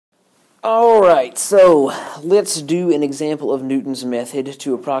Alright, so let's do an example of Newton's method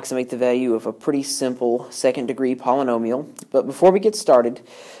to approximate the value of a pretty simple second-degree polynomial. But before we get started,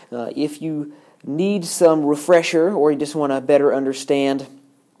 if you need some refresher or you just want to better understand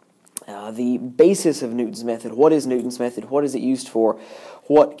the basis of Newton's method, what is Newton's method, what is it used for,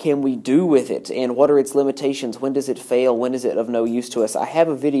 what can we do with it, and what are its limitations, when does it fail, when is it of no use to us, I have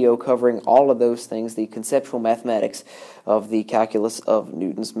a video covering all of those things, the conceptual mathematics of the calculus of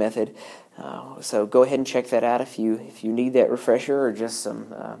Newton's method. So go ahead and check that out if you need that refresher, or just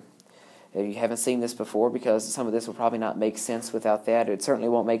some if you haven't seen this before, because some of this will probably not make sense without that. It certainly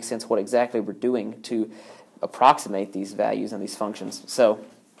won't make sense what exactly we're doing to approximate these values and these functions. So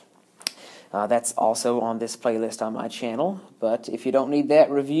that's also on this playlist on my channel. But if you don't need that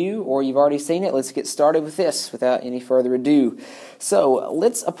review or you've already seen it, let's get started with this without any further ado. So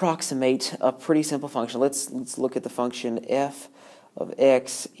let's approximate a pretty simple function. Let's look at the function f of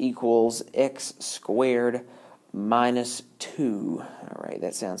x equals x squared minus 2. All right,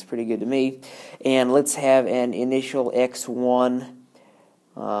 that sounds pretty good to me. And let's have an initial x1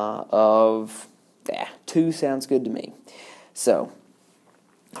 of 2 sounds good to me. So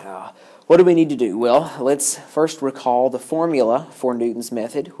what do we need to do? Well, let's first recall the formula for Newton's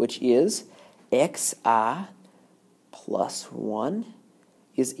method, which is xi plus 1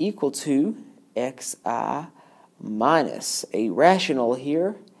 is equal to xi minus a rational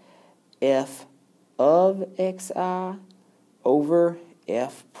here, f of xi over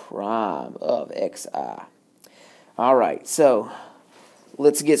f prime of xi. All right, so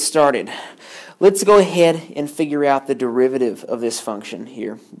let's get started. Let's go ahead and figure out the derivative of this function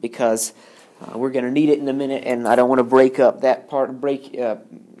here, because we're going to need it in a minute, and I don't want to break up that part,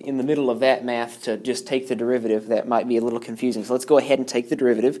 in the middle of that math to just take the derivative. That might be a little confusing. So let's go ahead and take the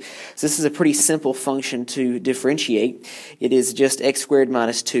derivative. So this is a pretty simple function to differentiate. It is just x squared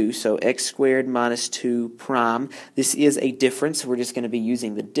minus 2. So x squared minus 2 prime. This is a difference. We're just going to be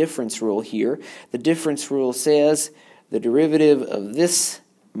using the difference rule here. The difference rule says the derivative of this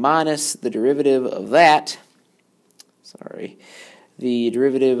minus the derivative of that, the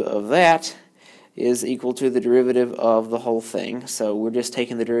derivative of that is equal to the derivative of the whole thing. So we're just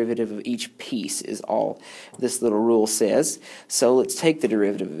taking the derivative of each piece is all this little rule says. So let's take the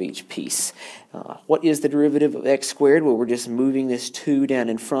derivative of each piece. What is the derivative of x squared? Well, we're just moving this 2 down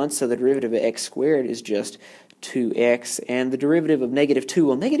in front, so the derivative of x squared is just 2x, and the derivative of negative 2,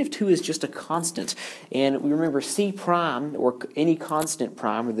 well, negative 2 is just a constant, and we remember c prime, or any constant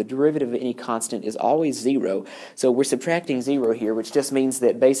prime, or the derivative of any constant is always 0, so we're subtracting 0 here, which just means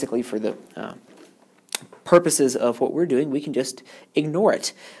that basically for the purposes of what we're doing, we can just ignore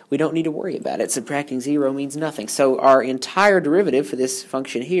it. We don't need to worry about it. Subtracting 0 means nothing. So our entire derivative for this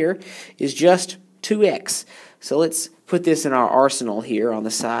function here is just 2x. So let's put this in our arsenal here on the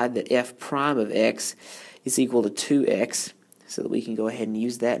side, that f prime of x is equal to 2x, so that we can go ahead and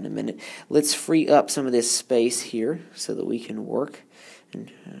use that in a minute. Let's free up some of this space here so that we can work and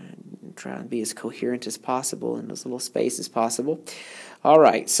try and be as coherent as possible in this little space as possible. All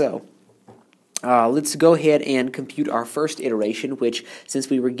right, so let's go ahead and compute our first iteration, which, since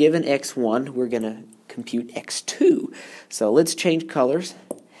we were given x1, we're going to compute x2. So let's change colors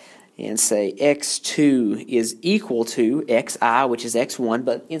and say x2 is equal to xi, which is x1,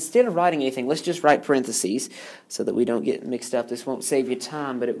 but instead of writing anything, let's just write parentheses so that we don't get mixed up. This won't save you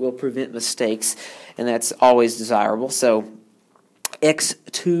time, but it will prevent mistakes, and that's always desirable. So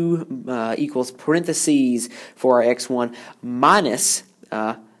x2 equals parentheses for our x1 minus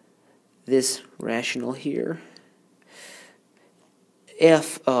this rational here,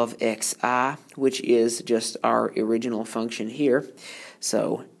 f of xi, which is just our original function here.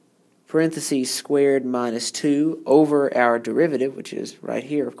 So parentheses squared minus 2 over our derivative, which is right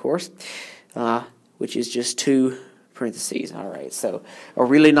here, of course, which is just 2 parentheses. All right, so a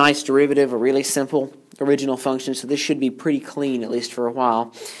really nice derivative, a really simple original function, so this should be pretty clean, at least for a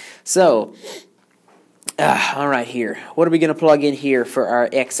while. So, all right, here, what are we going to plug in here for our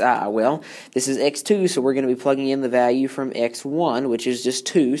xi? Well, this is x2, so we're going to be plugging in the value from x1, which is just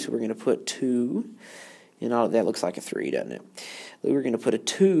 2, so we're going to put 2 in all of that. Looks like a 3, doesn't it? We're going to put a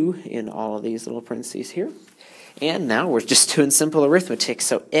 2 in all of these little parentheses here. And now we're just doing simple arithmetic.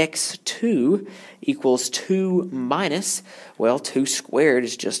 So x2 equals 2 minus, well, 2 squared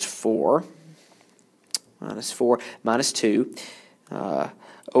is just 4. Minus 4 minus 2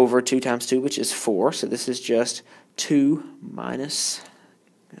 over 2 times 2, which is 4. So this is just 2 minus,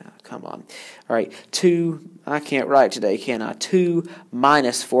 come on. All right, 2, I can't write today, can I? 2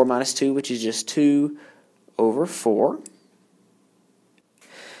 minus 4 minus 2, which is just 2 over 4.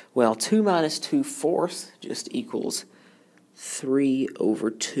 Well, 2 minus 2 fourths just equals 3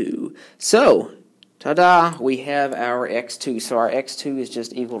 over 2. So, ta-da, we have our x2. So our x2 is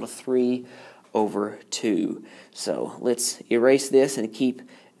just equal to 3 over 2. So let's erase this and keep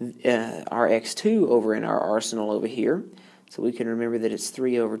our x2 over in our arsenal over here. So we can remember that it's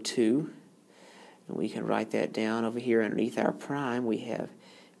 3 over 2. And we can write that down over here underneath our prime. We have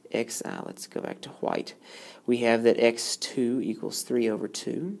xi. Let's go back to white. We have that x2 equals 3 over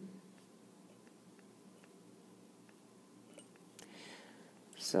 2.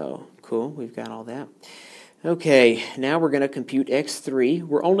 So, cool, we've got all that. Okay, now we're going to compute x3.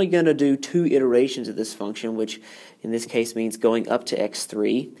 We're only going to do 2 iterations of this function, which in this case means going up to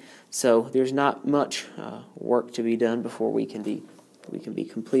x3. So there's not much work to be done before we can be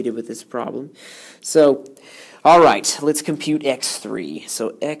completed with this problem. So, all right, let's compute x3.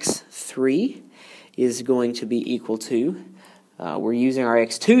 So x3 is going to be equal to, we're using our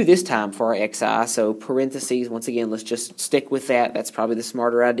x2 this time for our xi, so parentheses, once again, let's just stick with that. That's probably the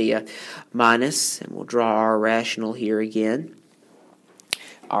smarter idea. Minus, and we'll draw our rational here again,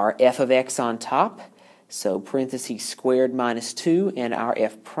 our f of x on top, so parentheses squared minus 2, and our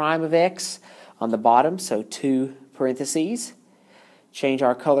f prime of x on the bottom, so 2 parentheses. Change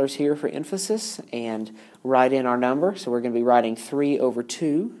our colors here for emphasis and write in our number. So we're going to be writing 3 over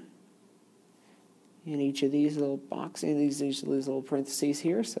 2 in each of these little boxes, these little parentheses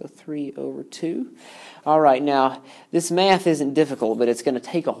here. So 3 over 2. All right, now this math isn't difficult, but it's going to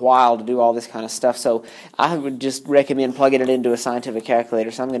take a while to do all this kind of stuff. So I would just recommend plugging it into a scientific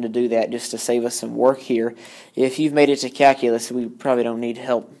calculator. So I'm going to do that just to save us some work here. If you've made it to calculus, we probably don't need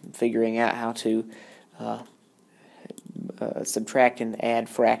help figuring out how to subtract and add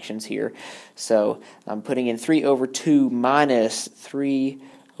fractions here. So I'm putting in 3 over 2 minus 3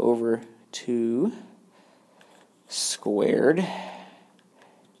 over 2 squared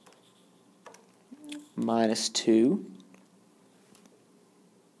minus 2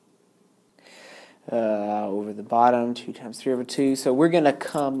 over the bottom, 2 times 3 over 2. So we're going to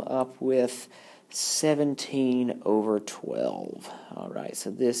come up with 17 over 12. All right, so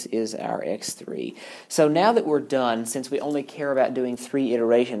this is our x3. So now that we're done, since we only care about doing 3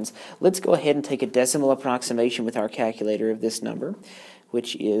 iterations, let's go ahead and take a decimal approximation with our calculator of this number,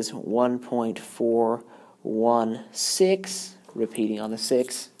 which is 1.416, repeating on the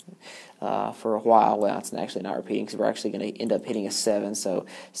 6 for a while. Well, it's actually not repeating because we're actually going to end up hitting a 7, so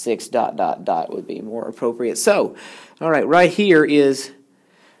 6 ... would be more appropriate. So, all right, right here is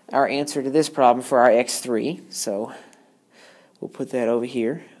our answer to this problem for our x3. So we'll put that over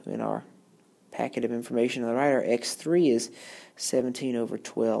here in our packet of information on the right. Our x3 is 17 over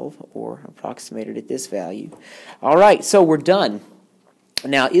 12, or approximated at this value. All right, so we're done.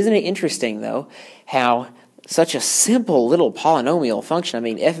 Now, isn't it interesting, though, how such a simple little polynomial function, I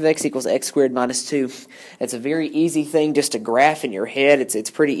mean, f of x equals x squared minus 2, it's a very easy thing just to graph in your head.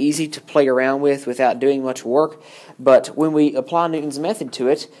 It's pretty easy to play around with without doing much work. But when we apply Newton's method to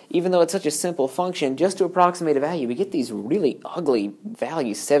it, even though it's such a simple function, just to approximate a value, we get these really ugly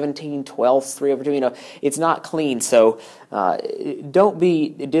values, 17, 12, 3 over 2. You know, it's not clean. So don't be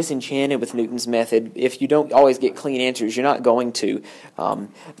disenchanted with Newton's method. If you don't always get clean answers, you're not going to.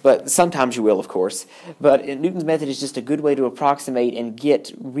 But sometimes you will, of course. But Newton's method is just a good way to approximate and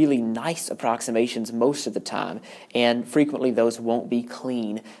get really nice approximations most of the time. And frequently those won't be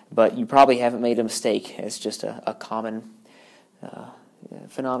clean, but you probably haven't made a mistake. It's just a common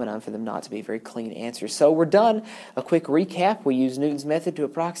phenomenon for them not to be very clean answers. So we're done. A quick recap. We use Newton's method to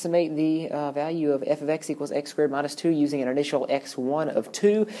approximate the value of f of x equals x squared minus 2 using an initial x1 of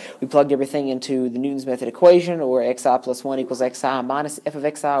 2. We plugged everything into the Newton's method equation, or xi plus 1 equals xi minus f of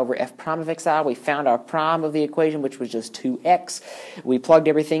xi over f prime of xi. We found our prime of the equation, which was just 2x. We plugged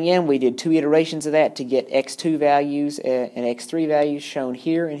everything in. We did 2 iterations of that to get x2 values and x3 values shown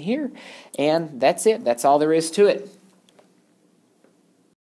here and here. And that's it. That's all there is to it.